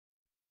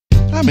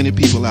How many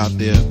people out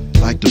there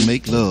like to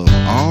make love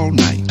all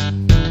night?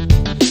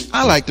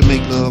 I like to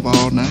make love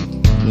all night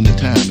when the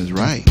time is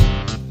right.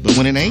 But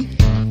when it ain't,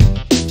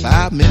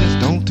 5 minutes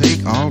don't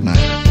take all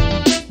night.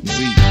 You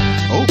see,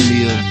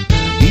 oatmeal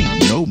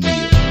beat no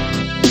meal.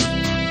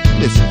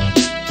 Listen.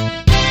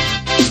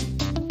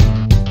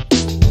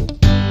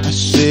 I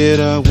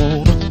said I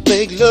wanna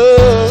make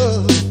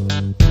love.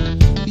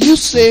 You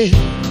said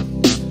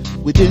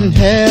we didn't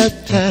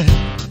have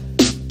time.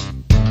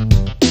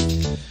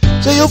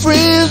 Tell your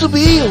friends will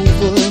be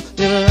over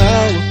in an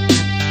hour.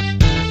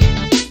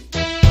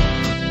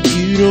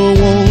 You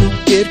don't wanna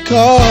get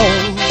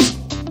caught.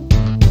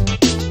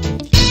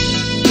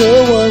 No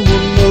one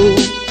will know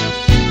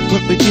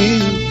what we do.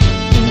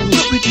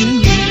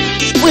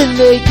 When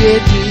they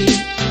get me,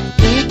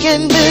 we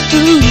can be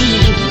through.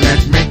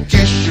 Let me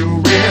kiss you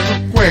real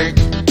quick.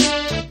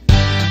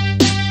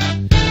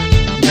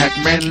 Let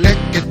me lick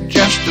it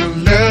just a